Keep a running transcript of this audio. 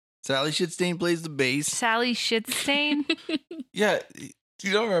Sally Shitstain plays the bass. Sally Shitstain? Yeah.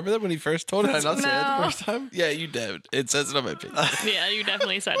 You don't remember that when he first told it? Did I not say it the No. first time? Yeah, you did. It says it on my page. Yeah, you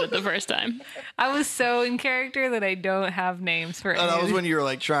definitely said it the first time. I was so in character that I don't have names for Oh, that was any- when you were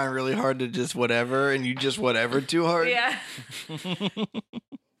like trying really hard to just whatever, and you just whatever too hard. Yeah.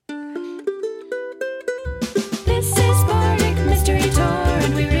 This is Bardic Mystery Tour,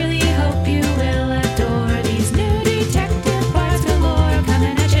 and we really hope you will adore these new detective bards galore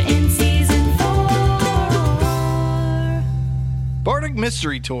coming at you in season 4. Bardic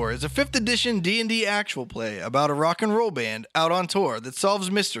Mystery Tour is a 5th edition D&D actual play about a rock and roll band out on tour that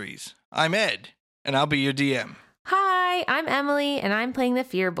solves mysteries. I'm Ed, and I'll be your DM. Hi, I'm Emily, and I'm playing the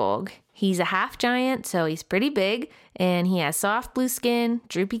Fearbolg. He's a half giant, so he's pretty big, and he has soft blue skin,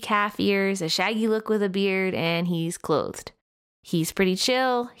 droopy calf ears, a shaggy look with a beard, and he's clothed. He's pretty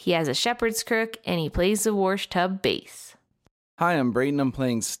chill, he has a shepherd's crook, and he plays the wash tub bass. Hi, I'm Brayden. I'm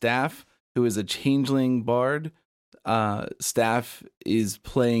playing Staff, who is a changeling bard. Staff is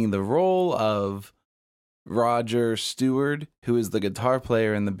playing the role of Roger Stewart, who is the guitar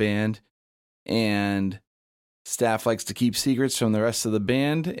player in the band, and Staff likes to keep secrets from the rest of the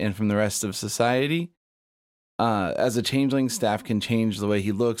band and from the rest of society. As a changeling, Staff can change the way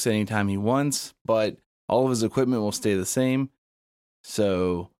he looks anytime he wants, but all of his equipment will stay the same,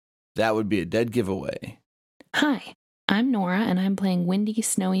 so that would be a dead giveaway. Hi, I'm Nora, and I'm playing Windy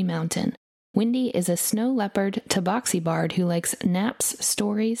Snowy Mountain. Windy is a snow leopard tabaxi bard who likes naps,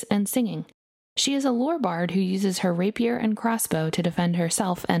 stories, and singing. She is a lore bard who uses her rapier and crossbow to defend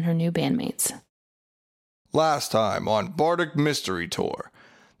herself and her new bandmates. Last time on Bardic Mystery Tour,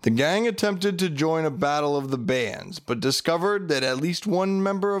 the gang attempted to join a battle of the bands, but discovered that at least one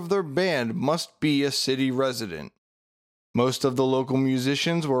member of their band must be a city resident. Most of the local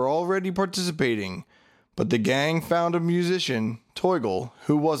musicians were already participating, but the gang found a musician, Toigle,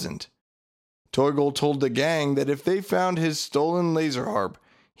 who wasn't. Toigle told the gang that if they found his stolen laser harp,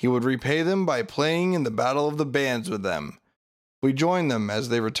 he would repay them by playing in the Battle of the Bands with them. We join them as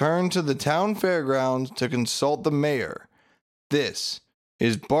they return to the town fairgrounds to consult the mayor. This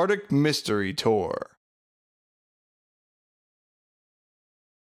is Bardic Mystery Tour.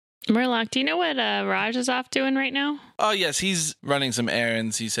 Murloc, do you know what Raj is off doing right now? Oh, yes, he's running some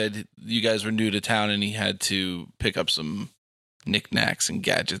errands. He said you guys were new to town and he had to pick up some knickknacks and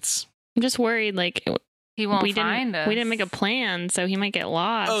gadgets. I'm just worried, like, He won't we find us. we didn't make a plan, so he might get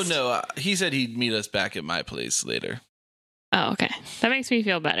lost. Oh, no, he said he'd meet us back at my place later. Oh, okay. That makes me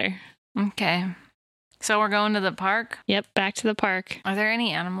feel better. Okay. So we're going to the park? Yep, back to the park. Are there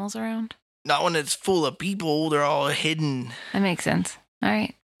any animals around? Not when it's full of people, they're all hidden. That makes sense. All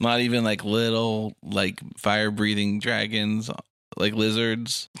right. Not even like little, like fire-breathing dragons, like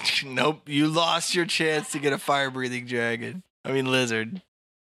lizards. Nope, you lost your chance to get a fire-breathing lizard.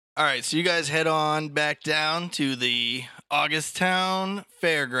 All right, so you guys head on back down to the Augusttown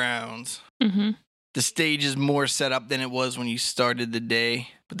Fairgrounds. Mm-hmm. The stage is more set up than it was when you started the day,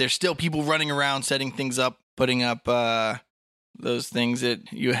 but there's still people running around setting things up, putting up those things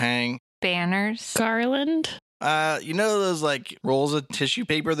that you hang. Banners. Garland? You know those like rolls of tissue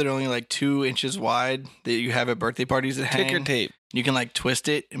paper that are only like 2 inches wide that you have at birthday parties that hang? Ticker tape. You can like twist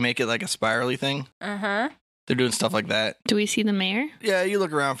it and make it like a spirally thing. Uh-huh. They're doing stuff like that. Do we see the mayor? Yeah, you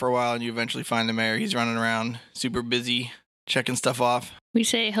look around for a while and you eventually find the mayor. He's running around, super busy, checking stuff off. We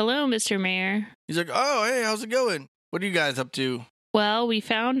say, hello, Mr. Mayor. He's like, oh, hey, how's it going? What are you guys up to? Well, we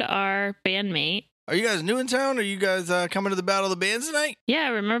found our bandmate. Are you guys new in town? Are you guys coming to the Battle of the Bands tonight? Yeah,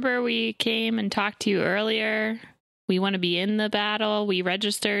 remember we came and talked to you earlier? We want to be in the battle. We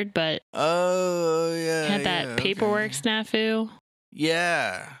registered, but Oh, yeah. had that yeah, paperwork okay. snafu.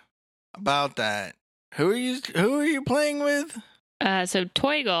 Yeah, about that. Who are you playing with? So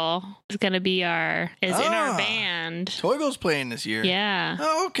Toigle is going to be in our Ah. band. Toigle's playing this year. Yeah.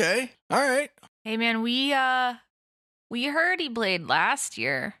 Oh, okay. All right. Hey, man, we heard he played last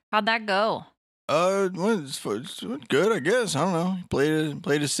year. How'd that go? Well, it's good, I guess. I don't know. He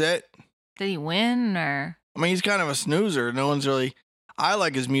played a set. Did he win or? I mean, he's kind of a snoozer. No one's really. I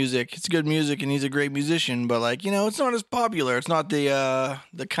like his music. It's good music, and he's a great musician. But like, it's not as popular. It's not the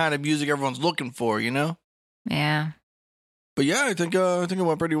kind of music everyone's looking for. Yeah. But yeah, I think it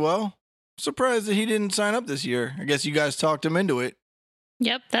went pretty well. Surprised that he didn't sign up this year. I guess you guys talked him into it.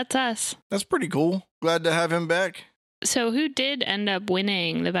 Yep, that's us. That's pretty cool. Glad to have him back. So who did end up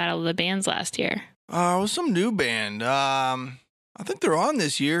winning the Battle of the Bands last year? It was some new band. I think they're on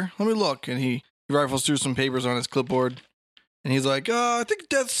this year. Let me look. And he rifles through some papers on his clipboard. And he's like, I think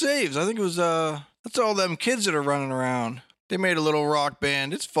Death Saves. I think it was, that's all them kids that are running around. They made a little rock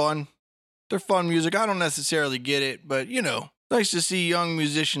band. It's fun. They're fun music. I don't necessarily get it, but, Nice to see young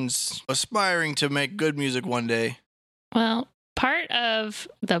musicians aspiring to make good music one day. Well, part of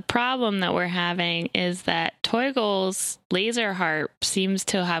the problem that we're having is that Toigel's laser harp seems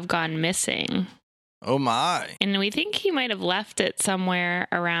to have gone missing. Oh my, And we think he might have left it somewhere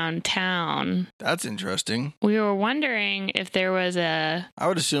around town. that's interesting. We were wondering if there was a I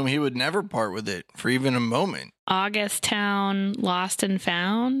would assume he would never part with it for even a moment. August Town lost and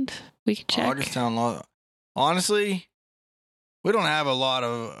found. We could check. Augusttown Law. Honestly, we don't have a lot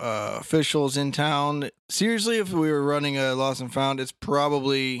of officials in town. Seriously, if we were running a lost and found, it's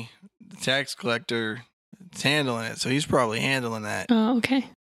probably the tax collector that's handling it. So he's probably handling that. Oh, okay.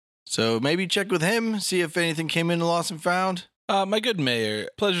 So maybe check with him, see if anything came into lost and found. My good mayor,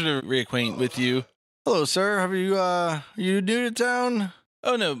 pleasure to reacquaint with you. Hello, sir. Have you new to town?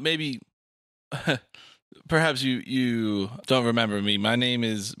 Oh no, maybe perhaps you don't remember me. My name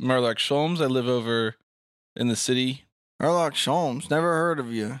is Murloc Sholmes. I live over in the city. Erlock Sholmes. Never heard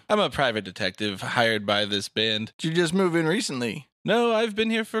of you. I'm a private detective hired by this band. Did you just move in recently? No, I've been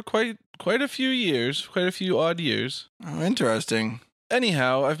here for quite a few years, quite a few odd years. Oh, interesting.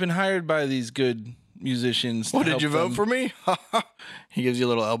 Anyhow, I've been hired by these good musicians. What, did you vote for me? He gives you a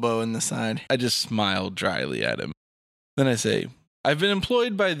little elbow in the side. I just smile dryly at him. Then I say, I've been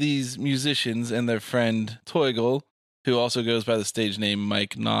employed by these musicians and their friend Toigel, who also goes by the stage name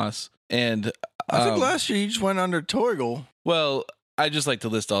Mike Noss. And I think last year you just went under Toigel. well, I just like to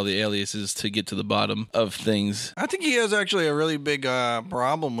list all the aliases to get to the bottom of things. I think he has actually a really big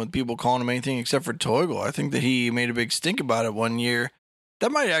problem with people calling him anything except for Toigel. I think that he made a big stink about it one year.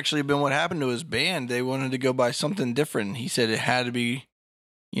 That might actually have been what happened to his band. They wanted to go by something different. He said it had to be,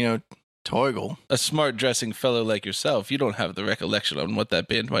 Toigel. A smart dressing fellow like yourself, you don't have the recollection on what that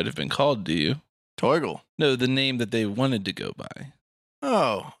band might have been called, do you? Toigel. No, the name that they wanted to go by.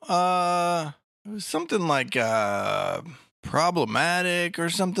 Oh, it was something like problematic or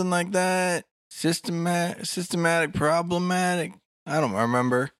something like that. Systematic problematic. I don't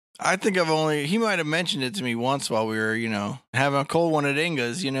remember. I think he might have mentioned it to me once while we were, having a cold one at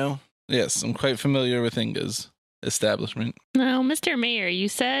Inga's, Yes, I'm quite familiar with Inga's establishment. Now, Mr. Mayor, you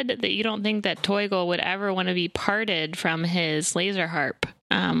said that you don't think that Toigel would ever want to be parted from his laser harp.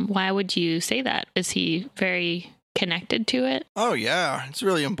 Why would you say that? Is he very connected to it? Oh, yeah. It's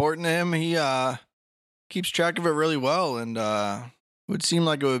really important to him. He keeps track of it really well, and would seem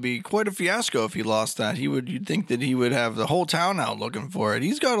like it would be quite a fiasco if he lost that. You'd think that he would have the whole town out looking for it.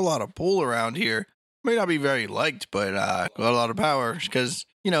 He's got a lot of pull around here. May not be very liked, but got a lot of power because,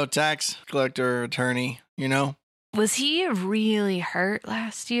 tax collector, attorney, Was he really hurt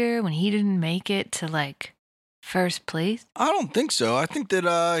last year when he didn't make it to first place? I don't think so. I think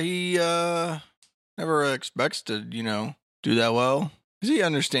that he never expects to, do that well. Because he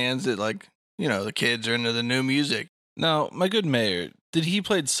understands that, the kids are into the new music. Now, my good mayor, did he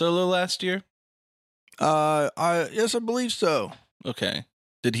play solo last year? Yes, I believe so. Okay.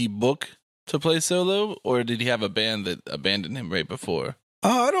 Did he book to play solo, or did he have a band that abandoned him right before?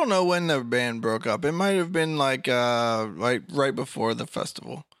 I don't know when the band broke up. It might have been right before the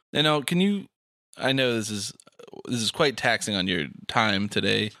festival. I know this is quite taxing on your time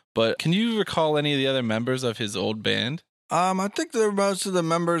today, but can you recall any of the other members of his old band? I think they're most of the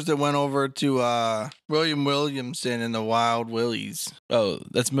members that went over to William Williamson and the Wild Willies. Oh,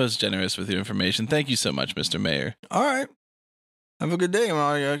 that's most generous with your information. Thank you so much, Mr. Mayor. All right. Have a good day.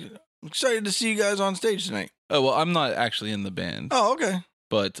 I'm excited to see you guys on stage tonight. Oh, well, I'm not actually in the band. Oh, okay.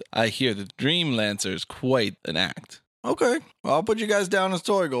 But I hear that Dream Lancer is quite an act. Okay. Well, I'll put you guys down as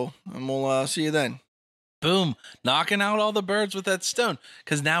Toigel, and we'll see you then. Boom. Knocking out all the birds with that stone,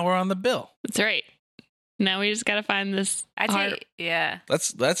 because now we're on the bill. That's right. Now we just got to find this harp. Yeah.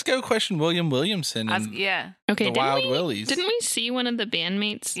 Let's go question William Williamson and Yeah. Okay, the Wild Willies. Didn't we see one of the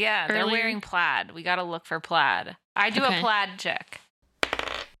bandmates? Yeah, they're earlier? wearing plaid. We got to look for plaid. I do Okay. a plaid check.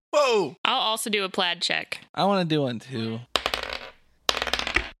 Whoa! I'll also do a plaid check. I want to do one too.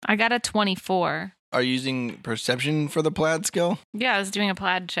 I got a 24. Are you using perception for the plaid skill? Yeah, I was doing a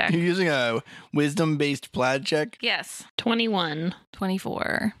plaid check. You're using a wisdom-based plaid check? Yes. 21.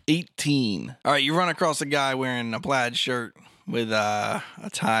 24. 18. All right, you run across a guy wearing a plaid shirt with a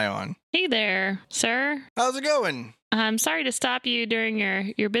tie on. Hey there, sir. How's it going? I'm sorry to stop you during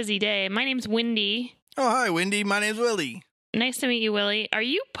your busy day. My name's Wendy. Oh, hi, Wendy. My name's Willie. Nice to meet you, Willie. Are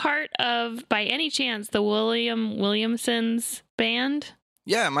you part of, by any chance, the William Williamson's band?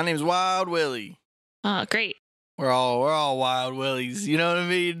 Yeah, my name's Wild Willie. Oh, great. We're all Wild Willies. You know what I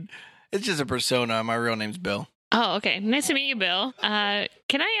mean? It's just a persona. My real name's Bill. Oh, okay. Nice to meet you, Bill. Can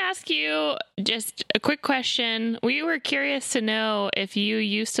I ask you just a quick question? We were curious to know if you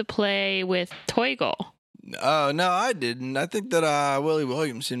used to play with Toigel. Oh, no, I didn't. I think that Willie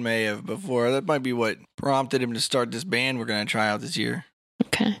Williamson may have before. That might be what prompted him to start this band we're going to try out this year.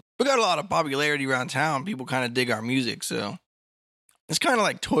 Okay. We got a lot of popularity around town. People kind of dig our music, so it's kind of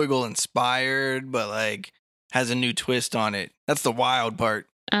like Toigle inspired, but like has a new twist on it. That's the wild part.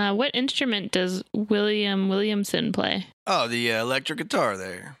 What instrument does William Williamson play? Oh, the electric guitar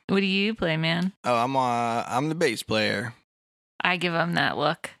there. What do you play, man? Oh, I'm the bass player. I give him that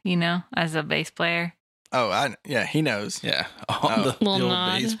look, you know, as a bass player. Oh, yeah, he knows. Yeah, Oh. the Little old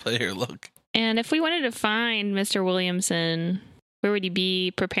nod. bass player look. And if we wanted to find Mr. Williamson, where would he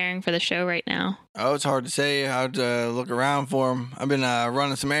be preparing for the show right now? Oh, it's hard to say. I'd look around for him. I've been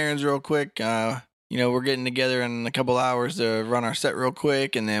running some errands real quick. We're getting together in a couple hours to run our set real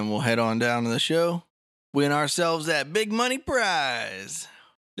quick, and then we'll head on down to the show. Win ourselves that big money prize.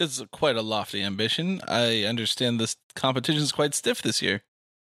 It's quite a lofty ambition. I understand this competition's quite stiff this year.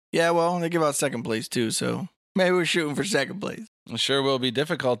 Yeah, well, they give out second place too, so maybe we're shooting for second place. It sure will be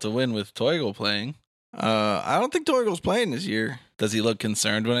difficult to win with Toigle playing. I don't think Toigle's playing this year. Does he look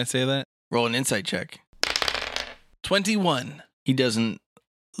concerned when I say that? Roll an insight check. 21. He doesn't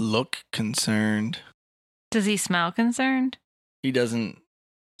look concerned. Does he smell concerned? He doesn't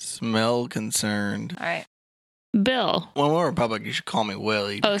smell concerned. All right. Bill. When we're in public, you should call me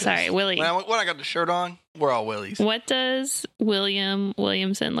Willie. Oh, because sorry, Willie. When I got the shirt on, we're all Willies. What does William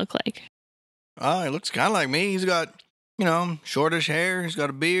Williamson look like? Oh, he looks kind of like me. He's got, shortish hair. He's got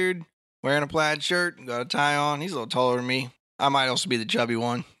a beard, wearing a plaid shirt, got a tie on. He's a little taller than me. I might also be the chubby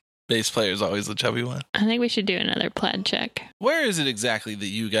one. Bass player's always the chubby one. I think we should do another plaid check. Where is it exactly that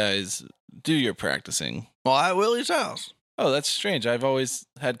you guys do your practicing? Well, at Willie's house. Oh, that's strange. I've always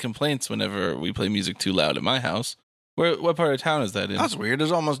had complaints whenever we play music too loud at my house. What part of town is that in? That's weird.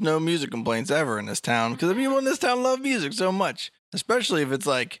 There's almost no music complaints ever in this town because the people in this town love music so much, especially if it's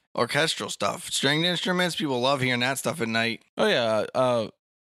like orchestral stuff. Stringed instruments, people love hearing that stuff at night. Oh, yeah.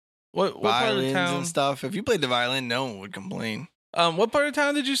 What part of Violins town? and stuff. If you played the violin, no one would complain. What part of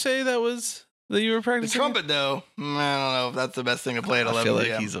town did you say that you were The practicing? trumpet, though, I don't know if that's the best thing to play at 11 I feel like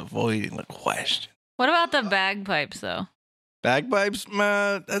p.m. he's avoiding the question. What about the bagpipes, though? Bagpipes,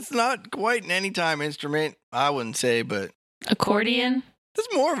 that's not quite an anytime instrument, I wouldn't say, but Accordion? that's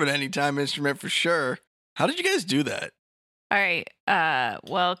more of an anytime instrument for sure. How did you guys do that? All right.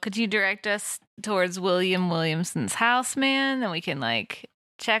 Well, could you direct us towards William Williamson's house, man? Then we can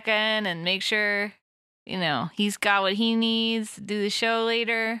check in and make sure, he's got what he needs to do the show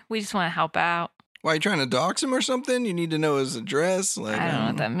later. We just want to help out. Why, you trying to dox him or something? You need to know his address? I don't know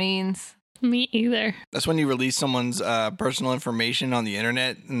what that means. Me either. That's when you release someone's personal information on the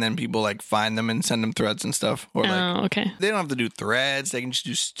internet, and then people find them and send them threats and stuff. Or Oh, okay. they don't have to do threads; they can just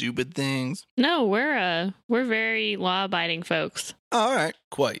do stupid things. No, we're very law-abiding folks. Oh, all right.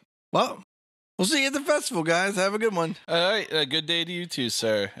 Quite. Well, we'll see you at the festival, guys. Have a good one. All right, a good day to you too,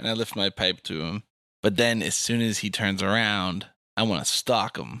 sir. And I lift my pipe to him. But then, as soon as he turns around, I want to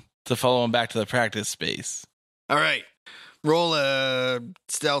stalk him to follow him back to the practice space. All right, roll a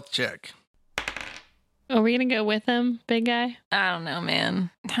stealth check. Are we gonna go with him, big guy? I don't know, man.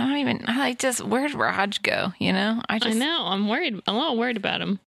 Where'd Raj go? I know. I'm worried. I'm a little worried about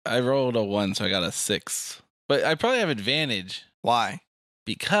him. I rolled a 1, so I got a 6. But I probably have advantage Why?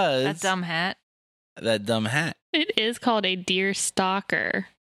 because That dumb hat. that dumb hat. It is called a deer stalker,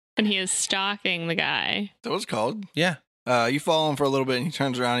 and he is stalking the guy. That's what it's called. Yeah. You follow him for a little bit, and he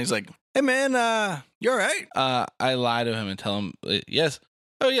turns around. And he's like, "Hey, man, you all right?" I lie to him and tell him, yes.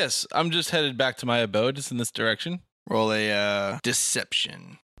 Oh, yes. I'm just headed back to my abode. It's in this direction. Roll a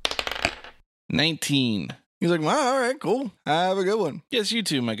deception. 19. He's like, "Wow, all right, cool. Have a good one." Yes, you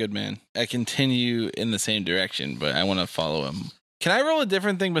too, my good man. I continue in the same direction, but I want to follow him. Can I roll a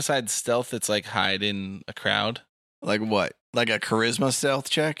different thing besides stealth that's hide in a crowd? Like what? Like a charisma stealth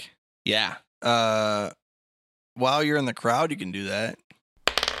check? Yeah. While you're in the crowd, you can do that.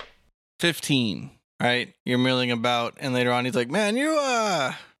 15. Right? You're milling about, and later on, he's like, "Man,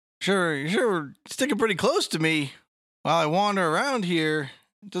 you're sticking pretty close to me while I wander around here.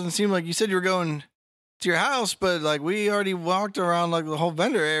 It doesn't seem like you said you were going to your house, but we already walked around the whole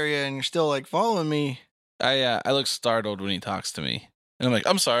vendor area, and you're still following me." I look startled when he talks to me. And I'm like,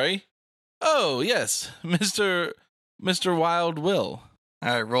 I'm sorry. Oh, yes. Mr. Wild Will. All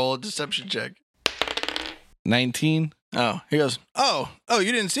right, roll a deception check. 19. Oh, he goes, oh,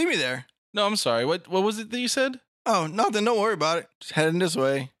 you didn't see me there. No, I'm sorry. What was it that you said? Oh, nothing. Don't worry about it. Just heading this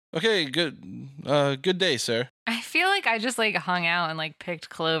way. Okay, good. Good day, sir. I feel like I just hung out and picked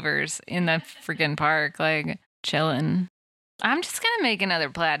clovers in the freaking park, chilling. I'm just gonna make another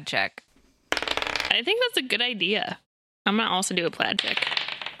plaid check. I think that's a good idea. I'm gonna also do a plaid check.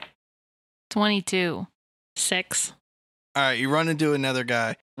 22. 6. All right, you run into another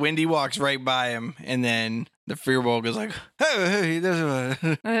guy. Wendy walks right by him, and then the Fearball goes like, hey, there's a...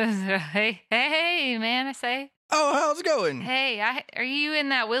 hey, man, I say. Oh, how's it going? Hey, are you in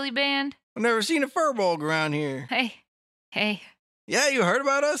that Willie band? I've never seen a Furball around here. Hey. Yeah, you heard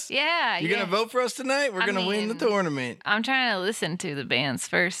about us? Yeah, You gonna vote for us tonight? We're gonna win the tournament. I'm trying to listen to the bands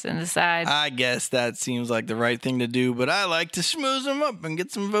first and decide. I guess that seems like the right thing to do, but I like to schmooze them up and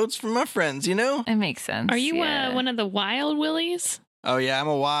get some votes from my friends, you know? It makes sense. Are you yeah. one of the Wild Willies? Oh, yeah, I'm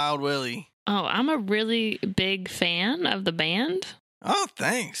a Wild Willie. Oh, I'm a really big fan of the band. Oh,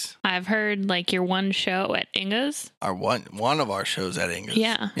 thanks. I've heard like your one show at Inga's. Our one of our shows at Inga's.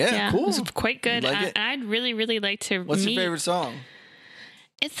 Yeah, cool. It's quite good. You like it? I'd really, really like to What's meet. your favorite song?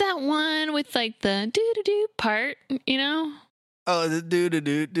 It's that one with like the doo-doo-doo part, you know? Oh, the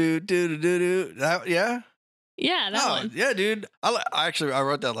do-do-do-do-do-do-do-do. Yeah? Yeah, that one. Yeah, dude. I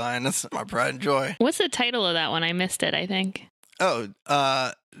wrote that line. That's my pride and joy. What's the title of that one? I missed it, I think. Oh,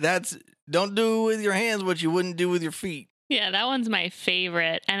 that's don't do with your hands what you wouldn't do with your feet. Yeah, that one's my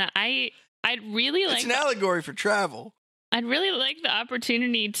favorite. And I'd really It's an allegory for travel. I'd really like the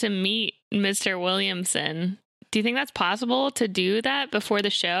opportunity to meet Mr. Williamson. Do you think that's possible to do that before the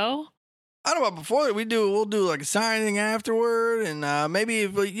show? I don't know about before we'll do like a signing afterward, and maybe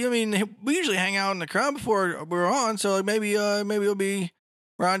if we usually hang out in the crowd before we're on, so maybe he'll be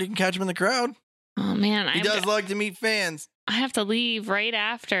around. You can catch him in the crowd. Oh man, He does like to meet fans. I have to leave right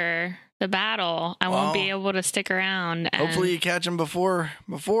after the battle. I won't be able to stick around. And Hopefully you catch him before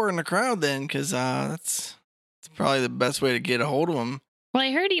in the crowd then, because that's probably the best way to get a hold of him. Well,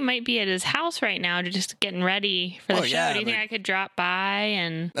 I heard he might be at his house right now, just getting ready for the show. Yeah, Do you think I could drop by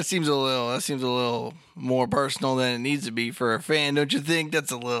and? That seems a little more personal than it needs to be for a fan, don't you think?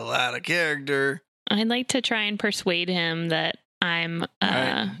 That's a little out of character. I'd like to try and persuade him that I'm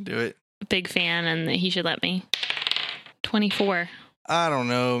Do it. a big fan and that he should let me. 24. I don't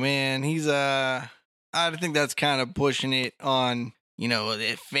know, man. He's I think that's kind of pushing it on,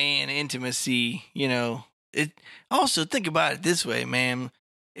 the fan intimacy, It also, think about it this way, man.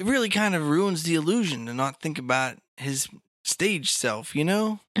 It really kind of ruins the illusion to not think about his stage self,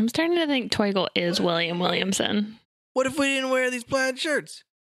 I'm starting to think Toigle is William Williamson. What if we didn't wear these plaid shirts?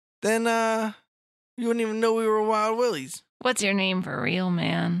 Then you wouldn't even know we were Wild Willies. What's your name for real,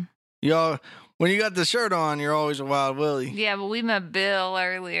 man? Y'all, when you got the shirt on, you're always a Wild Willie. Yeah, but we met Bill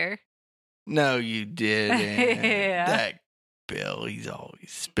earlier. No, you didn't. Yeah. That Bill, he's always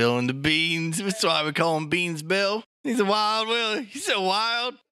spilling the beans. That's why we call him Beans Bill. He's a Wild Willie. He's so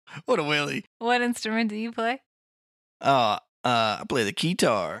wild. What a Willie. What instrument do you play? I play the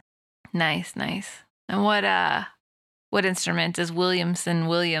guitar. Nice. And what instrument does Williamson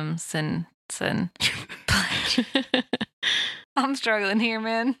play? I'm struggling here,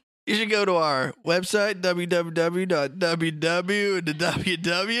 man. You should go to our website, www.www.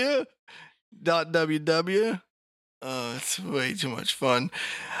 It's way too much fun.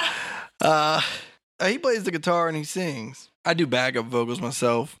 He plays the guitar and he sings. I do backup vocals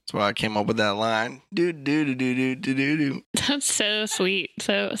myself. That's why I came up with that line. Do do do do do do do do. That's so sweet.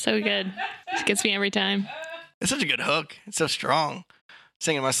 So good. It gets me every time. It's such a good hook. It's so strong.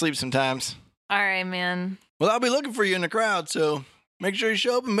 Sing in my sleep sometimes. All right, man. Well, I'll be looking for you in the crowd, so make sure you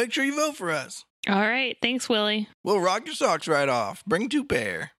show up and make sure you vote for us. All right. Thanks, Willie. We'll rock your socks right off. Bring 2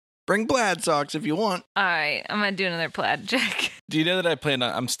 pair. Bring plaid socks if you want. All right, I'm going to do another plaid check. Do you know that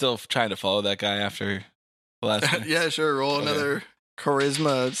I'm still trying to follow that guy after the last one? Yeah, sure. Roll another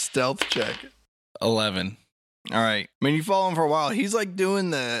charisma stealth check. 11. All right. I mean, you follow him for a while. He's like doing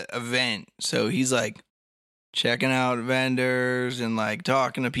the event. So he's like checking out vendors and like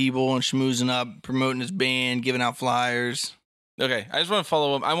talking to people and schmoozing up, promoting his band, giving out flyers. Okay, I just want to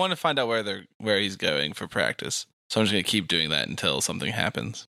follow him. I want to find out where he's going for practice. So I'm just going to keep doing that until something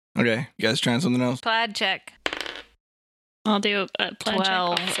happens. Okay. You guys trying something else? Plaid check. I'll do a plaid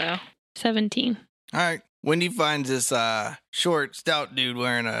 12. check also. 17. All right. Wendy finds this short, stout dude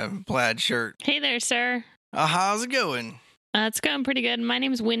wearing a plaid shirt. Hey there, sir. How's it going? It's going pretty good. My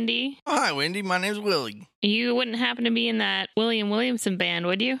name's Wendy. Oh, hi, Wendy. My name's Willie. You wouldn't happen to be in that William Williamson band,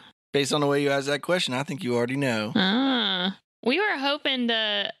 would you? Based on the way you asked that question, I think you already know. We were hoping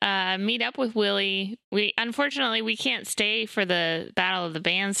to meet up with Willie. Unfortunately, we can't stay for the Battle of the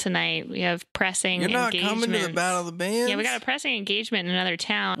Bands tonight. We have pressing engagements. You're not coming to the Battle of the Bands? Yeah, we got a pressing engagement in another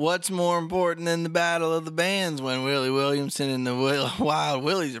town. What's more important than the Battle of the Bands when Willie Williamson and the Wild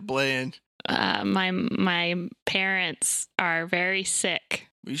Willies are playing? My parents are very sick.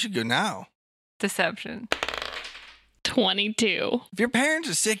 You should go now. Deception. 22. If your parents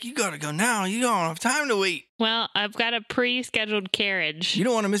are sick, you gotta go now. You don't have time to wait. Well, I've got a pre-scheduled carriage. You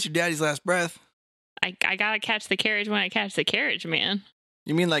don't want to miss your daddy's last breath. I gotta catch the carriage when I catch the carriage, man.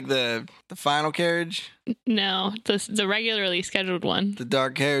 You mean like the final carriage? No, the regularly scheduled one. The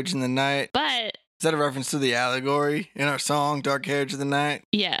dark carriage in the night? But Is that a reference to the allegory in our song, Dark Carriage of the Night?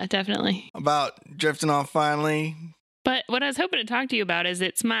 yeah, definitely. About drifting off finally? But what I was hoping to talk to you about is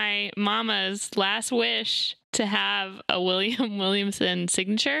it's my mama's last wish to have a William Williamson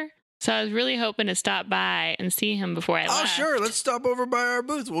signature. So I was really hoping to stop by and see him before I left. Oh, sure. Let's stop over by our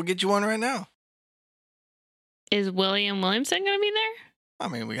booth. We'll get you one right now. Is William Williamson going to be there? I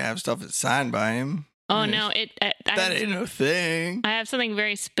mean, we have stuff that's signed by him. Oh, Yes. no. That ain't no thing. I have something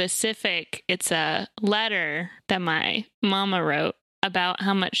very specific. It's a letter that my mama wrote about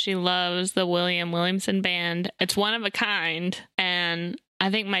how much she loves the William Williamson band. It's one of a kind, and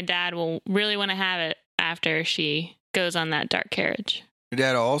I think my dad will really want to have it after she goes on that dark carriage. Your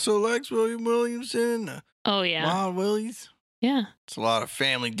dad also likes William Williamson, Oh, yeah. Wild Willies. Yeah. It's a lot of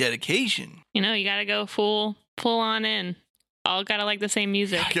family dedication. You know, you got to go full on in. All got to like the same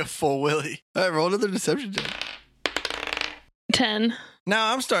music. Like a full Willie. All right, roll another deception check. 10.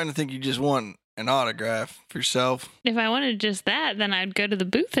 Now, I'm starting to think you just want an autograph for yourself. If I wanted just that, then I'd go to the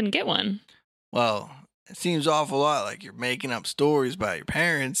booth and get one. Well, it seems awful lot like you're making up stories about your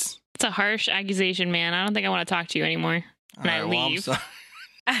parents. It's a harsh accusation, man. I don't think I want to talk to you anymore. And I All right, well, I'm leave. sorry.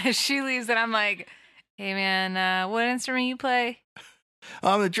 She leaves and I'm like, hey man, what instrument you play?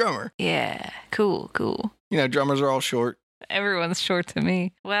 I'm the drummer. Yeah, cool. You know, drummers are all short. Everyone's short to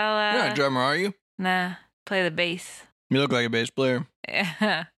me. Well, You're not a drummer, are you? nah, play the bass. You look like a bass player.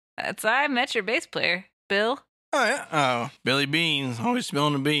 Yeah, that's I met your bass player, Bill. Oh, yeah. Oh, Billy Beans. Always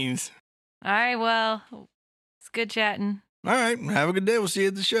spilling the beans. All right, well, it's good chatting. All right. Have a good day. We'll see you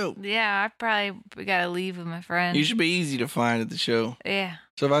at the show. Yeah, I probably gotta leave with my friend. You should be easy to find at the show. Yeah.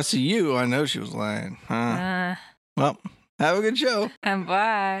 So if I see you, I know she was lying. Huh? Well, have a good show. And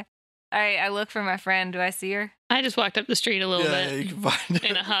bye. All right, I look for my friend. Do I see her? I just walked up the street a little Yeah, bit you can find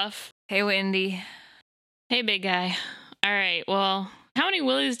in it. a huff. Hey, Wendy. Hey, big guy. All right, well, how many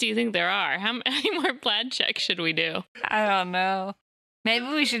Willies do you think there are? How many more plaid checks should we do? I don't know. Maybe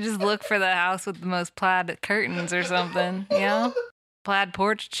we should just look for the house with the most plaid curtains or something, you know? Plaid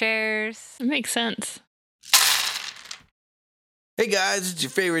porch chairs. It makes sense. Hey guys, it's your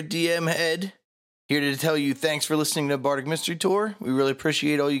favorite DM Head. Here to tell you thanks for listening to Bardic Mystery Tour. We really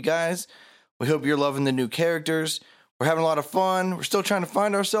appreciate all you guys. We hope you're loving the new characters. We're having a lot of fun. We're still trying to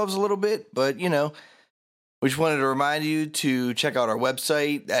find ourselves a little bit, but you know, we just wanted to remind you to check out our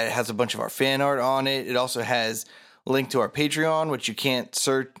website. It has a bunch of our fan art on it. It also has a link to our Patreon, which you can't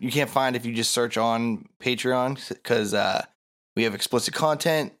find if you just search on Patreon because we have explicit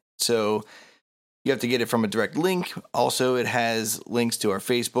content. So you have to get it from a direct link. Also, it has links to our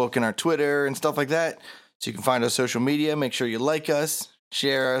Facebook and our Twitter and stuff like that. So you can find our social media. Make sure you like us,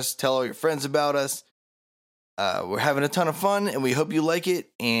 share us, tell all your friends about us. We're having a ton of fun, and we hope you like it,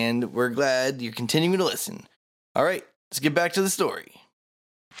 and we're glad you're continuing to listen. All right, let's get back to the story.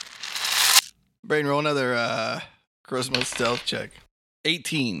 Braden, roll another Christmas stealth check.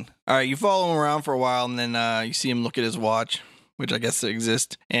 18. All right, you follow him around for a while, and then you see him look at his watch, which I guess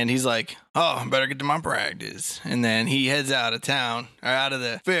exists, and he's like, oh, I better get to my practice. And then he heads out of town, or out of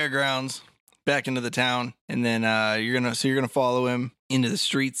the fairgrounds, back into the town, and then you're gonna follow him into the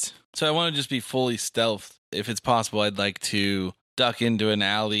streets. So I want to just be fully stealth. If it's possible, I'd like to duck into an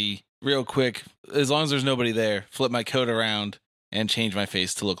alley real quick. As long as there's nobody there, flip my coat around and change my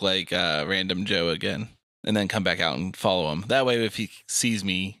face to look like Random Joe again. And then come back out and follow him. That way, if he sees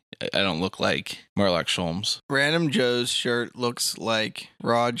me, I don't look like Murloc Sholmes. Random Joe's shirt looks like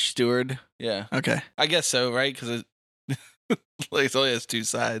Rod Stewart. Yeah. Okay. I guess so, right? Because it only has two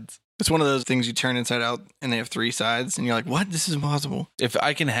sides. It's one of those things you turn inside out and they have three sides, and you're like, what? This is impossible. If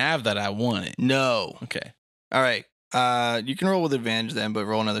I can have that, I want it. No. Okay. All right. You can roll with advantage then, but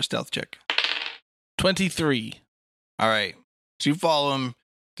roll another stealth check. 23. All right. So you follow him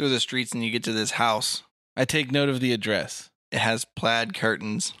through the streets and you get to this house. I take note of the address. It has plaid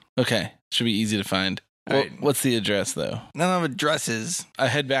curtains. Okay. Should be easy to find. All right. What's the address, though? None of it dresses. I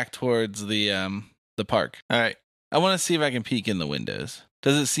head back towards the park. All right. I want to see if I can peek in the windows.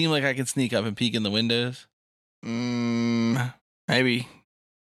 Does it seem like I can sneak up and peek in the windows? Maybe.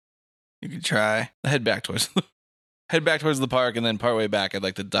 You could try. I head back towards the park, and then partway back, I'd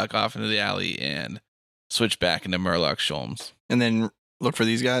like to duck off into the alley and switch back into Murloc Sholmes. And then look for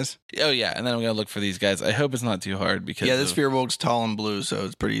these guys. Oh, yeah, and then I'm going to look for these guys. I hope it's not too hard because this Fearbolg's tall and blue, so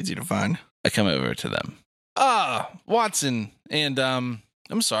it's pretty easy to find. I come over to them. Ah, Watson, and I'm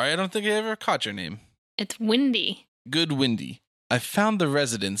sorry, I don't think I ever caught your name. It's windy. Good Windy. I found the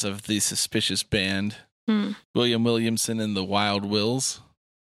residence of the suspicious band, Hmm. William Williamson and the Wild Wills.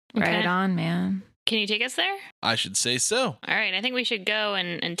 Right Okay. on, man. Can you take us there? I should say so. All right, I think we should go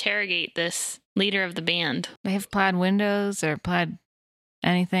and interrogate this leader of the band. They have plaid windows or plaid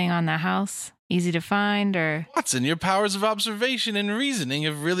anything on the house? Easy to find or... Watson, your powers of observation and reasoning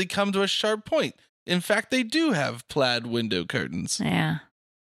have really come to a sharp point. In fact, they do have plaid window curtains. Yeah.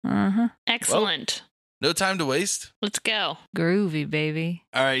 Uh-huh. Excellent. No time to waste. Let's go. Groovy, baby.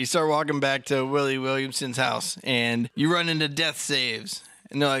 All right, you start walking back to Willie Williamson's house, and you run into death saves.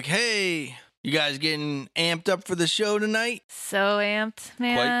 And they're like, hey, you guys getting amped up for the show tonight? So amped,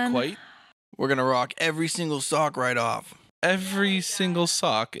 man. Quite. We're going to rock every single sock right off. Every single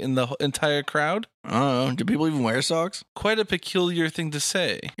sock in the entire crowd? I don't know. Do people even wear socks? Quite a peculiar thing to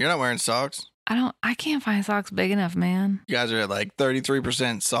say. You're not wearing socks. I can't find socks big enough, man. You guys are at like 33%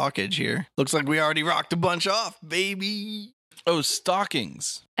 sockage here. Looks like we already rocked a bunch off, baby. Oh,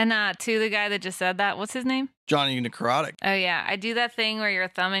 stockings. And to the guy that just said that, what's his name? Johnny Necrotic. Oh yeah, I do that thing where your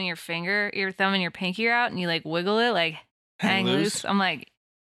thumb and your pinky are out and you like wiggle it, like hang loose. I'm like,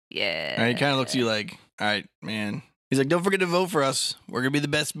 yeah. All right, he kind of looks at you like, all right, man. He's like, don't forget to vote for us. We're going to be the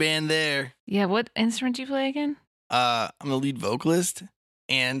best band there. Yeah, what instrument do you play again? I'm the lead vocalist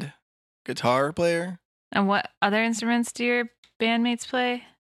and guitar player. And what other instruments do your bandmates play,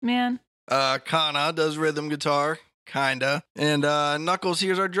 man? Kana does rhythm guitar, kinda. And Knuckles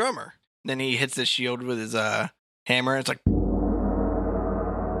here's our drummer. Then he hits the shield with his hammer. It's like... You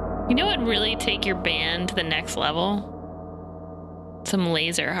know what would really take your band to the next level? Some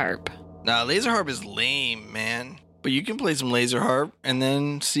laser harp. Nah, laser harp is lame, man. But you can play some laser harp and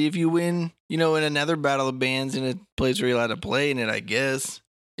then see if you win, in another battle of bands in a place where you're allowed to play in it, I guess.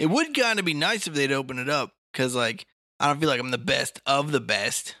 It would kind of be nice if they'd open it up, because, I don't feel like I'm the best of the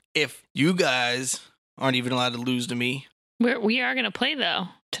best if you guys aren't even allowed to lose to me. We are going to play, though,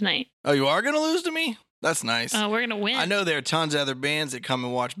 tonight. Oh, you are going to lose to me? That's nice. We're going to win. I know there are tons of other bands that come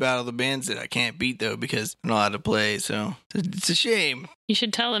and watch Battle of the Bands that I can't beat, though, because I'm not allowed to play, so it's a shame. You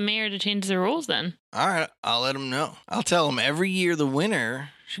should tell the mayor to change the rules, then. All right, I'll let him know. I'll tell him every year the winner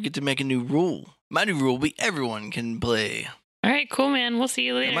should get to make a new rule. My new rule will be everyone can play. All right, cool, man. We'll see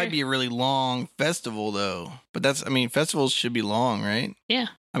you later. It might be a really long festival, though. But festivals should be long, right? Yeah.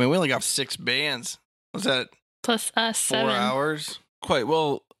 We only got 6 bands. What's that? Plus us, 4 7 hours? Quite.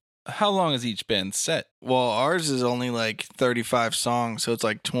 Well, how long is each band set? Well, ours is only 35 songs, so it's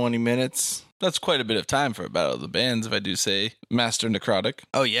 20 minutes. That's quite a bit of time for a Battle of the Bands, if I do say. Master Necrotic.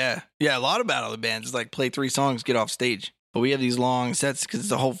 Oh, yeah. Yeah, a lot of Battle of the Bands is play 3 songs, get off stage. But we have these long sets because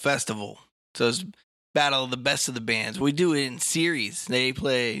it's a whole festival. So it's Battle of the Best of the Bands. We do it in series. They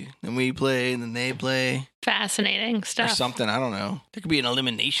play, then we play, and then they play. Fascinating stuff. Or something, I don't know. There could be an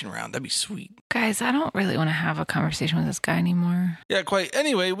elimination round. That'd be sweet. Guys, I don't really want to have a conversation with this guy anymore. Yeah, quite.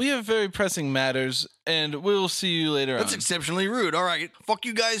 Anyway, we have very pressing matters, and we'll see you later That's on. exceptionally rude. All right, fuck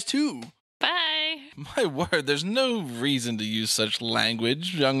you guys too. Bye. My word, there's no reason to use such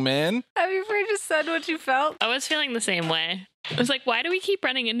language, young man. Have you ever just said what you felt? I was feeling the same way. I was like, why do we keep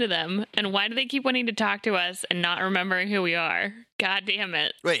running into them? And why do they keep wanting to talk to us and not remembering who we are? God damn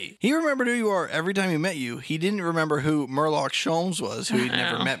it. Wait, he remembered who you are every time he met you. He didn't remember who Murloc Sholmes was, who he'd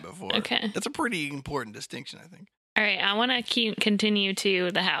never Oh, met before. okay. That's a pretty important distinction, I think. All right, I want to continue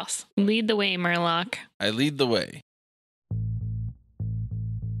to the house. Lead the way, Murloc. I lead the way.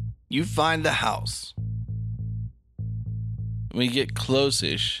 You find the house. When we get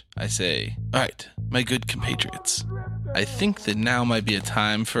close-ish, I say, all right, my good compatriots, I think that now might be a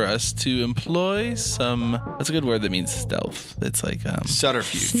time for us to employ some, that's a good word that means stealth. It's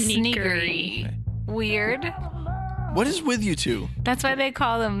Subterfuge. Sneakery. Weird. What is with you two? That's why they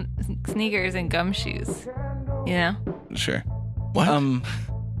call them sneakers and gumshoes. You know? sure. What?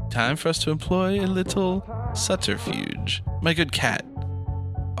 Time for us to employ a little subterfuge. My good cat,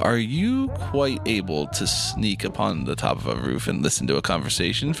 are you quite able to sneak upon the top of a roof and listen to a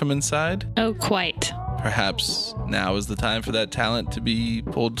conversation from inside? Oh, quite. Perhaps now is the time for that talent to be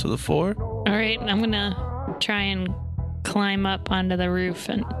pulled to the fore? All right, I'm going to try and climb up onto the roof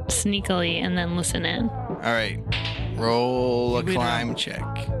and sneakily and then listen in. All right. Roll a Wait, climb check.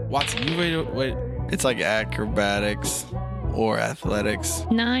 Watson, you wait. It's like acrobatics or athletics.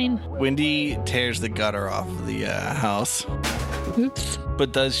 9. Wendy tears the gutter off of the house. Oops.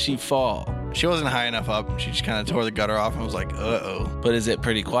 But does she fall? She wasn't high enough up. She just kind of tore the gutter off and was like, uh-oh. But is it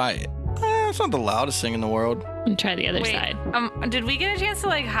pretty quiet? It's not the loudest thing in the world. And try the other Wait, side. did we get a chance to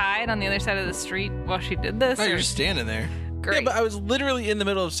hide on the other side of the street while she did this? No, or- you're just standing there. Great. Yeah, but I was literally in the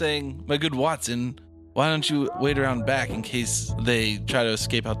middle of saying, my good Watson, why don't you wait around back in case they try to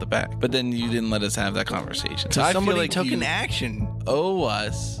escape out the back? But then you didn't let us have that conversation. So I feel Somebody like took you an action. owe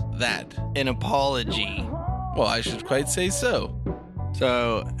us that. An apology. Well, I should quite say so.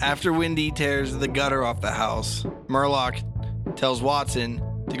 So after Windy tears the gutter off the house, Murloc tells Watson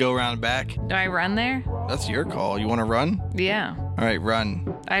to go around back. Do I run there? That's your call. You want to run? Yeah. All right,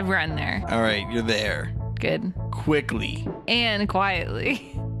 run. I run there. All right, you're there. Good. Quickly. And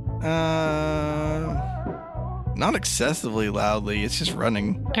quietly. Not excessively loudly. It's just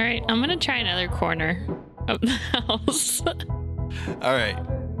running. All right, I'm going to try another corner of the house. All right.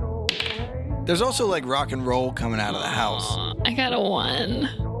 There's also like rock and roll coming out of the house. Aw, I got a 1.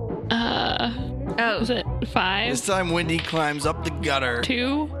 Was it 5? This time Windy climbs up the gutter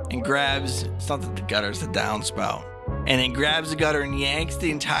 2? and grabs, it's not the gutter, it's the downspout. And then grabs the gutter and yanks the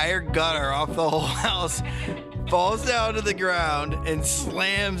entire gutter off the whole house, falls down to the ground and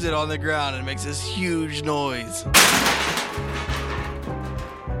slams it on the ground and makes this huge noise.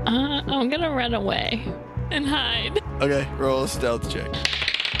 I'm going to run away and hide. Okay, roll a stealth check.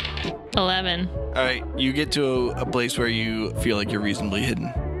 11. All right, you get to a place where you feel like you're reasonably hidden.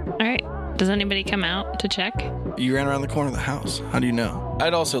 All right. Does anybody come out to check? You ran around the corner of the house. How do you know?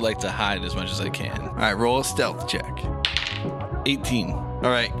 I'd also like to hide as much as I can. All right, roll a stealth check. 18. All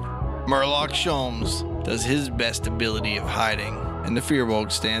right, Murloc Sholmes does his best ability of hiding, and the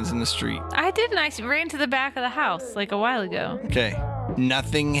Firbolg stands in the street. I didn't. I ran to the back of the house like a while ago. Okay,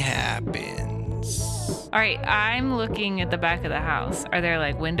 nothing happens. All right, I'm looking at the back of the house. Are there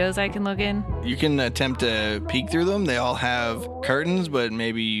like windows I can look in? You can attempt to peek through them. They all have curtains, but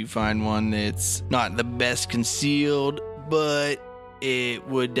maybe you find one that's not the best concealed, but it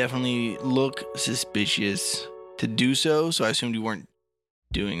would definitely look suspicious to do so. So I assumed you weren't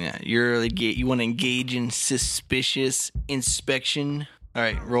doing that. You want to engage in suspicious inspection. All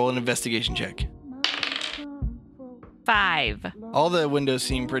right, roll an investigation check. 5. All the windows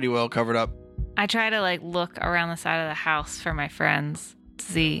seem pretty well covered up. I try to like look around the side of the house for my friends to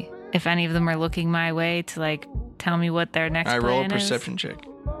see if any of them are looking my way to like tell me what their next I plan roll a is. perception check.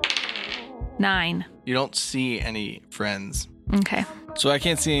 9. You don't see any friends. Okay. So I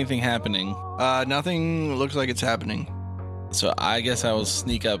can't see anything happening. Nothing looks like it's happening. So I guess I will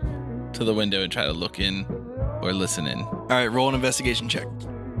sneak up to the window and try to look in or listen in. All right, roll an investigation check.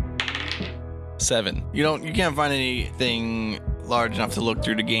 7. You can't find anything large enough to look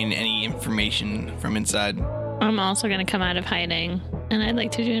through to gain any information from inside. I'm also going to come out of hiding, and I'd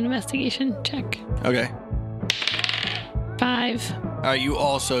like to do an investigation check. Okay. 5. All right, you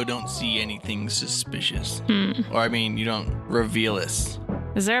also don't see anything suspicious. Hmm. Or I mean, you don't reveal this.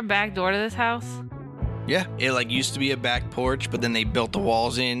 Is there a back door to this house? Yeah, it like used to be a back porch, but then they built the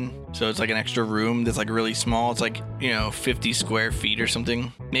walls in, so it's like an extra room that's like really small. It's like, 50 square feet or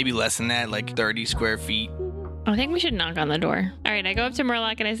something. Maybe less than that, like 30 square feet. I think we should knock on the door. All right, I go up to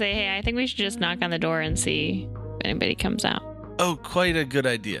Murloc and I say, hey, I think we should just knock on the door and see if anybody comes out. Oh, quite a good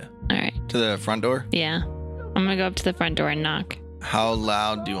idea. All right. To the front door? Yeah. I'm going to go up to the front door and knock. How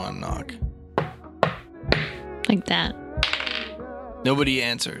loud do you want to knock? Like that. Nobody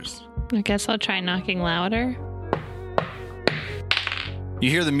answers. I guess I'll try knocking louder. You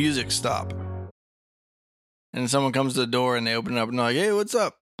hear the music stop. And someone comes to the door and they open it up and they're like, hey, what's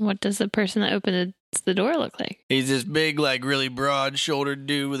up? What does the person that opened the door look like? He's this big, like really broad-shouldered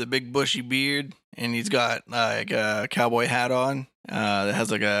dude with a big bushy beard. And he's got like a cowboy hat on that has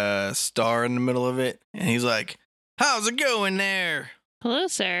like a star in the middle of it. And he's like, how's it going there? Hello,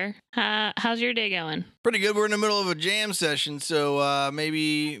 sir. How's your day going? Pretty good. We're in the middle of a jam session, so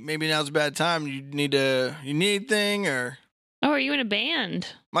maybe now's a bad time. You need anything or? Oh, are you in a band?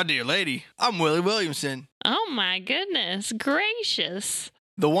 My dear lady, I'm Willie Williamson, Oh my goodness gracious.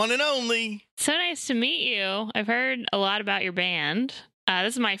 the one and only. So nice to meet you. I've heard a lot about your band.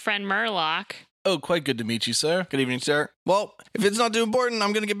 This is my friend Murloc. Oh, quite good to meet you, sir. Good evening, sir. Well, if it's not too important,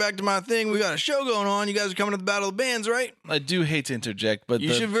 I'm gonna get back to my thing. We got a show going on. You guys are coming to the Battle of the Bands, right? I do hate to interject, but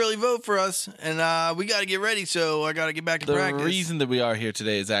You should really vote for us, and we got to get ready. So I got to get back to the practice. reason that we are here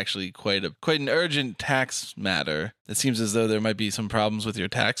today is actually quite an urgent tax matter. It seems as though there might be some problems with your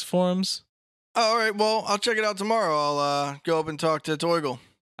tax forms. All right. Well, I'll check it out tomorrow. I'll go up and talk to Toigle.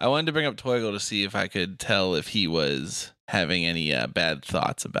 I wanted to bring up Toigle to see if I could tell if he was having any bad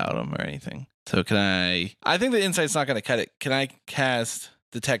thoughts about him or anything. So can I think the insight's not going to cut it. Can I cast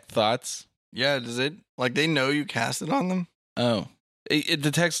Detect Thoughts? Yeah. Does it like they know you cast it on them? Oh. It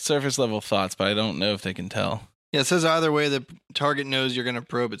detects surface level thoughts, but I don't know if they can tell. Yeah. It says either way the target knows you're gonna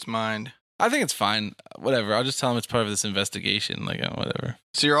probe its mind. I think it's fine. Whatever. I'll just tell him it's part of this investigation. Like, whatever.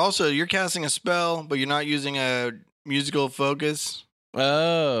 So you're casting a spell, but you're not using a musical focus.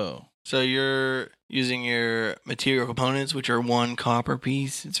 Oh. So you're using your material components, which are 1 copper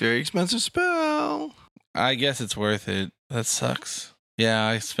piece. It's a very expensive spell. I guess it's worth it. That sucks. Yeah,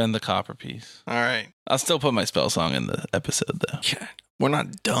 I spend the copper piece. All right. I'll still put my spell song in the episode, though. Yeah, we're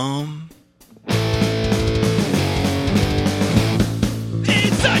not dumb.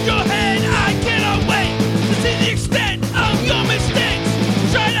 Inside your head, I cannot wait to see the extent of your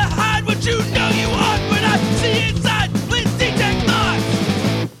mistakes. Try to hide what you know you are, but I see inside. Please detect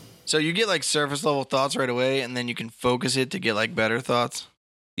thoughts. So you get like surface level thoughts right away, and then you can focus it to get like better thoughts.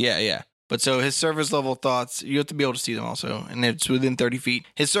 Yeah. But so his surface level thoughts, you have to be able to see them also, and it's within 30 feet.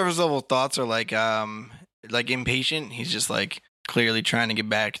 His surface level thoughts are like impatient. He's just like clearly trying to get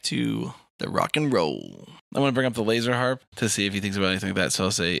back to the rock and roll. I want to bring up the laser harp to see if he thinks about anything like that. So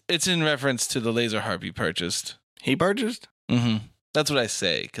I'll say it's in reference to the laser harp he purchased. He purchased? Mm-hmm. That's what I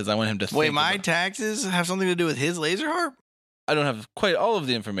say because I want him to think. Wait, my about- taxes have something to do with his laser harp? I don't have quite all of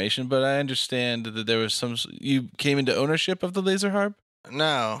the information, but I understand that there was some. You came into ownership of the laser harp.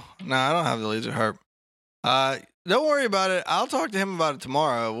 No, I don't have the laser harp. Don't worry about it. I'll talk to him about it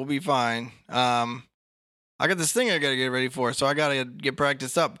tomorrow. We'll be fine. I got this thing I gotta get ready for, so I gotta get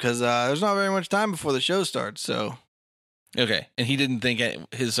practiced up because there's not very much time before the show starts. So Okay, and he didn't think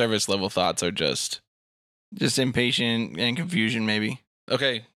his service level thoughts are just impatient and confusion, maybe.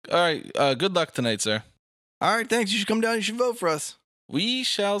 okay. All right. Good luck tonight, sir. All right, thanks. You should come down. You should vote for us. We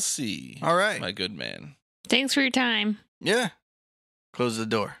shall see. All right. my good man. Thanks for your time. Yeah. Close the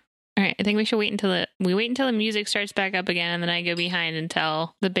door. All right, I think we should wait until the music starts back up again, and then I go behind and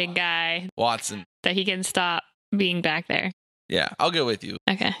tell the big guy Watson. that he can stop being back there. Yeah, I'll go with you.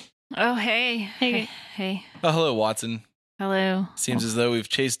 Okay. Oh, hey. Hey. Hey. Oh, hello, Watson. Hello. Seems as though we've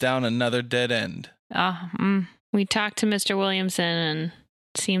chased down another dead end. We talked to Mr. Williamson, and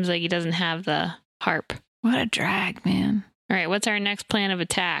it seems like he doesn't have the harp. What a drag, man. All right, what's our next plan of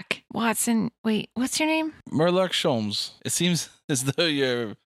attack? Watson, wait, what's your name? Murloc Sholmes. It seems as though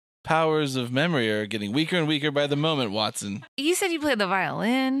your powers of memory are getting weaker and weaker by the moment, Watson. You said you played the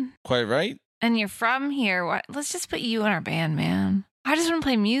violin Quite right? and you're from here. Let's just put you in our band, man. I just want to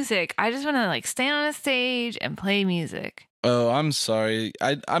play music. I just want to like stand on a stage and play music. Oh, I'm sorry.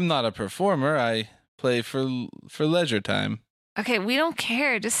 I'm not a performer. I play for leisure time. Okay, we don't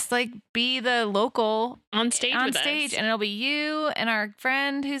care. Just like be the local On stage on with stage, us. and it'll be you and our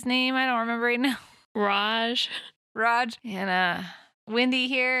friend whose name I don't remember right now, Raj. Raj, and Wendy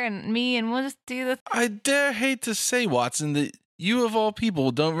here, and me, and we'll just do the. I dare hate to say, Watson, that you of all people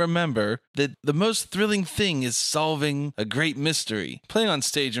don't remember that the most thrilling thing is solving a great mystery. Playing on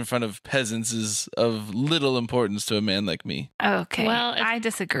stage in front of peasants is of little importance to a man like me. Okay, Well, if- I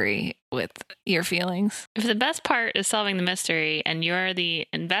disagree with your feelings. If the best part is solving the mystery and you're the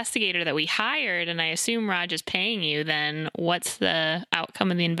investigator that we hired, and I assume Raj is paying you, then what's the outcome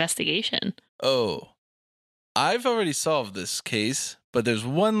of the investigation? Oh, I've already solved this case, but there's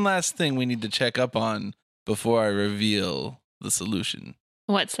one last thing we need to check up on before I reveal the solution.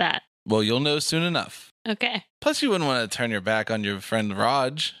 What's that? Well, you'll know soon enough. Okay. Plus, you wouldn't want to turn your back on your friend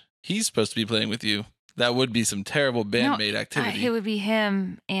Raj. He's supposed to be playing with you. That would be some terrible bandmate activity. It would be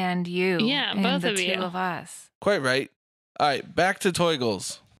him and you. Yeah, and both the of two you. of us. Quite right. All right, back to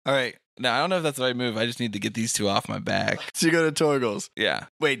Toygles. All right. Now, I don't know if that's the right move. I just need to get these two off my back. So you go to Toygles. Yeah.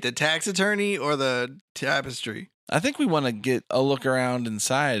 Wait, the tax attorney or the tapestry? I think we want to get a look around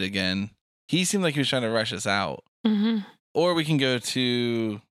inside again. He seemed like he was trying to rush us out. Mm-hmm. Or we can go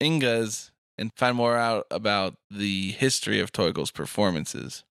to Inga's and find more out about the history of Toygles'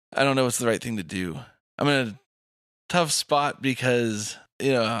 performances. I don't know what's the right thing to do. I'm in a tough spot because,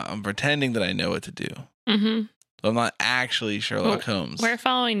 I'm pretending that I know what to do. Mm-hmm. I'm not actually Sherlock Holmes. We're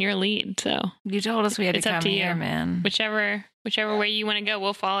following your lead, so You told us we had It's to up come to you. here, man. whichever way you want to go,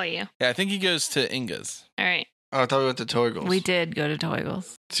 we'll follow you. Yeah, I think he goes to Inga's. All right. Oh, I thought we went to Toygles. We did go to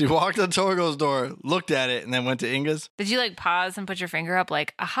Toygles. So you walked on Toygles' door, looked at it, and then went to Inga's? Did you like pause and put your finger up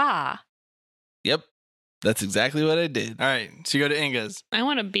like, aha? Yep. That's exactly what I did. All right. So you go to Inga's. I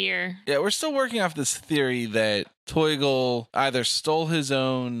want a beer. Yeah, we're still working off this theory that Toygle either stole his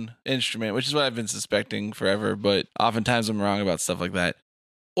own instrument, which is what I've been suspecting forever, but oftentimes I'm wrong about stuff like that,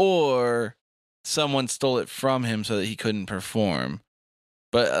 or someone stole it from him so that he couldn't perform.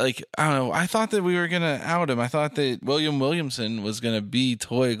 But, I don't know. I thought that we were going to out him. I thought that William Williamson was going to be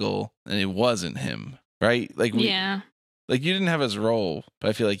Toygle, and it wasn't him, right? Yeah. You didn't have his role, but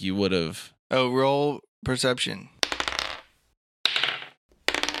I feel like you would have. Oh, roll perception.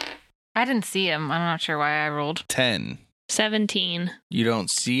 I didn't see him. I'm not sure why I rolled. 10. 17. You don't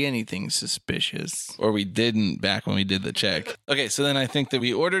see anything suspicious. Or we didn't back when we did the check. Okay, so then I think that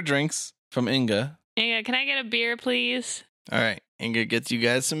we order drinks from Inga. Inga, can I get a beer, please? All right. Inga gets you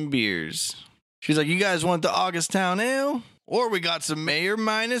guys some beers. She's like, you guys want the August Town Ale Or we got some Mayor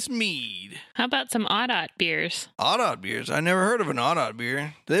minus mead. How about some Oddot beers? Oddot beers. I never heard of an Oddot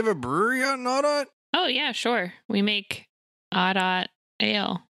beer. Do they have a brewery out in Oddot? Oh, yeah, sure. We make Oddot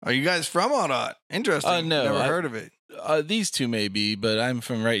ale. Are you guys from Oddot? Interesting. No, Never heard of it. These two may be, but I'm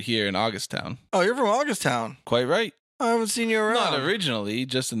from right here in Augusttown. Oh, you're from Augusttown. Quite right. I haven't seen you around. Not originally,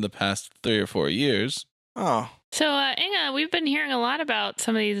 just in the past 3 or 4 years. Oh, So, Inga, we've been hearing a lot about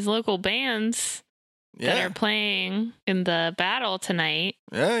some of these local bands that yeah. are playing in the battle tonight.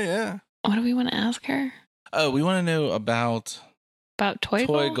 Yeah. What do we want to ask her? Oh, we want to know about Toy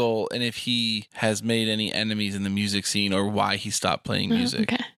Toygl and if he has made any enemies in the music scene or why he stopped playing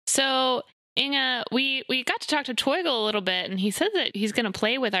music. Okay. So, Inga, we got to talk to Toygl a little bit, and he said that he's going to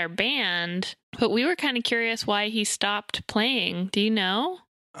play with our band, but we were kind of curious why he stopped playing. Do you know?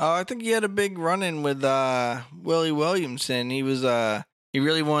 Oh, I think he had a big run-in with Willie Williamson. He was he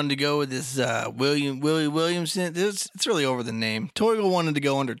really wanted to go with this Willie Williamson. It's really over the name. Toygl wanted to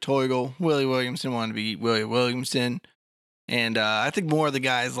go under Toygl. Willie Williamson wanted to be Willie Williamson. And I think more of the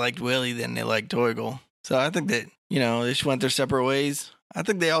guys liked Willie than they liked Toygl. So I think that, they just went their separate ways. I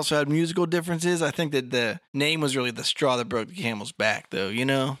think they also had musical differences. I think that the name was really the straw that broke the camel's back, though,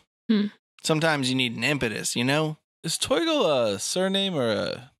 Sometimes you need an impetus, Is Toygl a surname or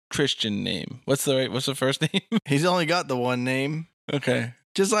a Christian name? What's the first name? He's only got the one name. Okay.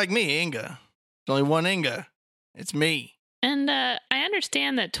 Just like me, Inga. There's only one Inga. It's me. And I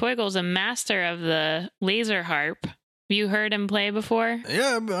understand that Toygl's a master of the laser harp. Have you heard him play before?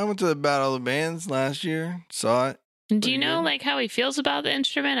 Yeah, I went to the Battle of the Bands last year. Saw it. And do you Pretty know good. how he feels about the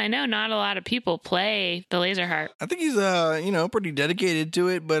instrument? I know not a lot of people play the laser harp. I think he's pretty dedicated to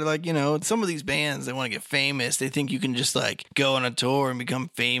it, but some of these bands, they want to get famous. They think you can just go on a tour and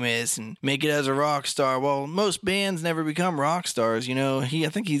become famous and make it as a rock star. Well, most bands never become rock stars, I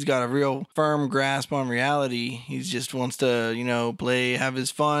think he's got a real firm grasp on reality. He just wants to, play, have his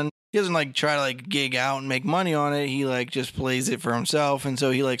fun. He doesn't try to gig out and make money on it. He just plays it for himself, and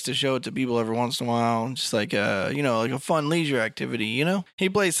so he likes to show it to people every once in a while, just like a fun leisure activity. He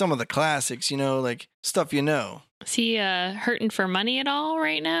plays some of the classics, stuff Is he hurting for money at all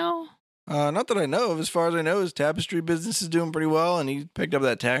right now? Not that I know of. As far as I know, his tapestry business is doing pretty well, and he picked up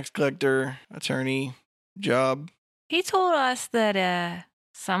that tax collector attorney job. He told us that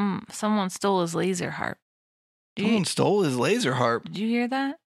someone stole his laser harp. Someone stole his laser harp. Did you hear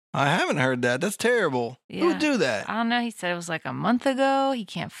that? I haven't heard that. That's terrible. Who would do that? I don't know. He said it was a month ago. He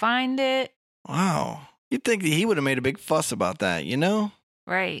can't find it. Wow. You'd think that he would have made a big fuss about that,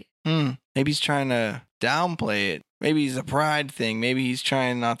 Right. Maybe he's trying to downplay it. Maybe it's a pride thing. Maybe he's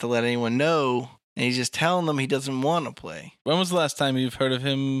trying not to let anyone know, and he's just telling them he doesn't want to play. When was the last time you've heard of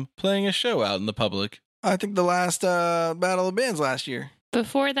him playing a show out in the public? I think the last Battle of Bands last year.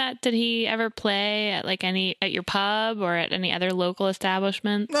 Before that, did he ever play at at your pub or at any other local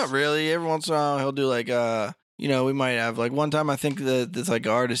establishments? Not really. Every once in a while, he'll do we might have one time I think that this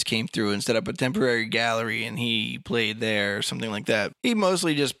artist came through and set up a temporary gallery and he played there or something like that. He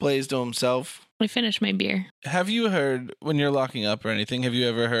mostly just plays to himself. I finished my beer. Have you heard, when you're locking up or anything, have you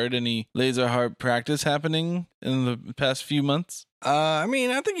ever heard any laser harp practice happening in the past few months? I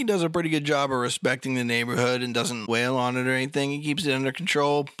think he does a pretty good job of respecting the neighborhood and doesn't wail on it or anything. He keeps it under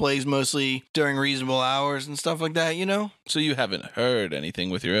control, plays mostly during reasonable hours and stuff like that, So you haven't heard anything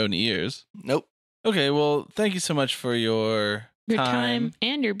with your own ears? Nope. Okay, well, thank you so much for your time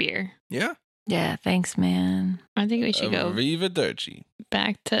and your beer. Yeah. Yeah, thanks, man. I think we should go Arrivederci.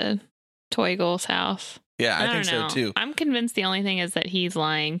 back to Toygl's house. Yeah, I think don't know. so too. I'm convinced the only thing is that he's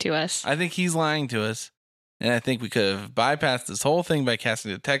lying to us. I think he's lying to us. And I think we could have bypassed this whole thing by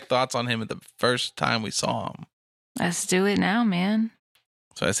casting detect thoughts on him at the first time we saw him. Let's do it now, man.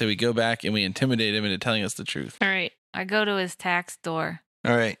 So I say we go back and we intimidate him into telling us the truth. All right. I go to his tax door.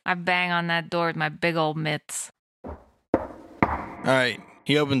 All right. I bang on that door with my big old mitts. All right.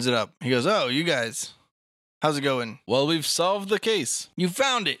 He opens it up. He goes, "Oh, you guys. How's it going? Well, we've solved the case. You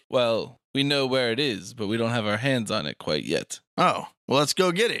found it." Well, we know where it is, but we don't have our hands on it quite yet. "Oh, well, let's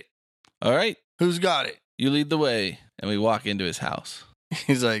go get it. All right, Who's got it?" you lead the way, and we walk into his house.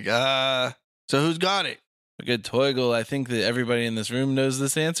 He's like, so who's got it? A good Toygl, I think that everybody in this room knows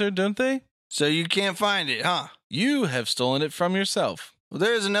this answer, don't they? So you can't find it, huh? You have stolen it from yourself. Well,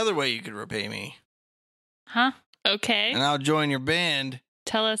 there's another way you could repay me. Huh? Okay. And I'll join your band.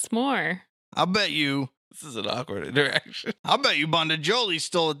 Tell us more. I'll bet you This is an awkward interaction. Bondajoli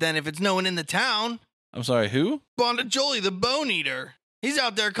stole it then if it's no one in the town. I'm sorry, who? Bondajoli, the Bone Eater. He's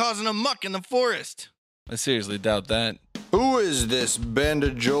out there causing a muck in the forest. I seriously doubt that. Who is this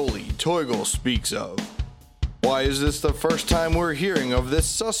Bandajoli Toygl speaks of? Why is this the first time we're hearing of this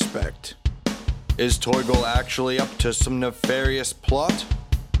suspect? Is Toigle actually up to some nefarious plot?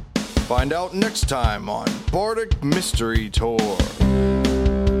 Find out next time on Bardic Mystery Tour.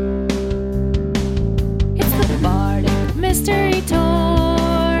 It's the Bardic Mystery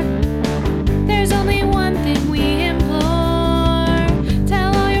Tour. There's only one thing we implore.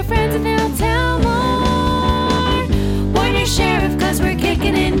 Tell all your friends and they'll tell more. Warn your sheriff, 'cause we're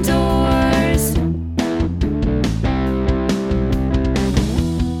kicking indoors.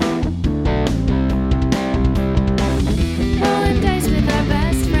 Rolling dice with our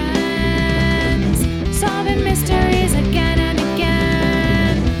best friends. Solving mysteries again and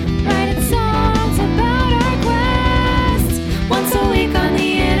again. Writing songs about our quests. Once a week on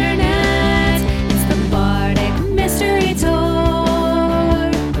the internet. It's the Bardic Mystery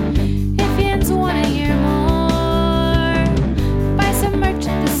Tour. If yins wanna hear more, buy some merch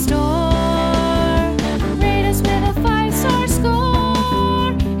at the store. Rate us with a 5-star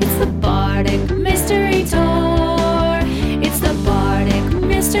score. It's the Bardic Mystery Tour. It's the Bardic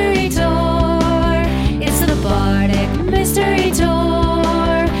Mystery Tour. It's the Bardic Mystery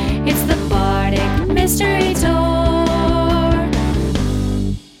Tour. It's the Bardic Mystery Tour.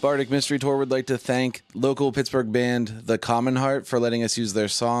 Bardic Mystery Tour would like to thank local Pittsburgh band The Common Heart for letting us use their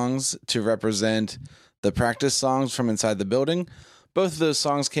songs to represent the practice songs from inside the building. Both of those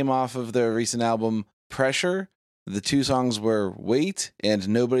songs came off of their recent album, Pressure. The two songs were Wait and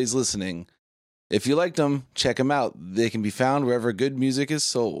Nobody's Listening. If you liked them, check them out. They can be found wherever good music is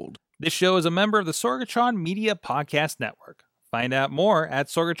sold. This show is a member of the Sorgatron Media Podcast Network. Find out more at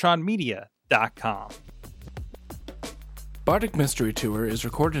sorgatronmedia.com. Bardic Mystery Tour is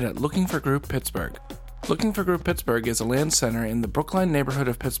recorded at Looking for Group Pittsburgh. Looking for Group Pittsburgh is a land center in the Brookline neighborhood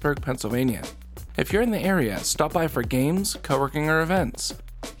of Pittsburgh, Pennsylvania. If you're in the area, stop by for games, co-working, or events.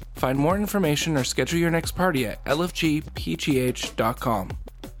 Find more information or schedule your next party at lfgpgh.com.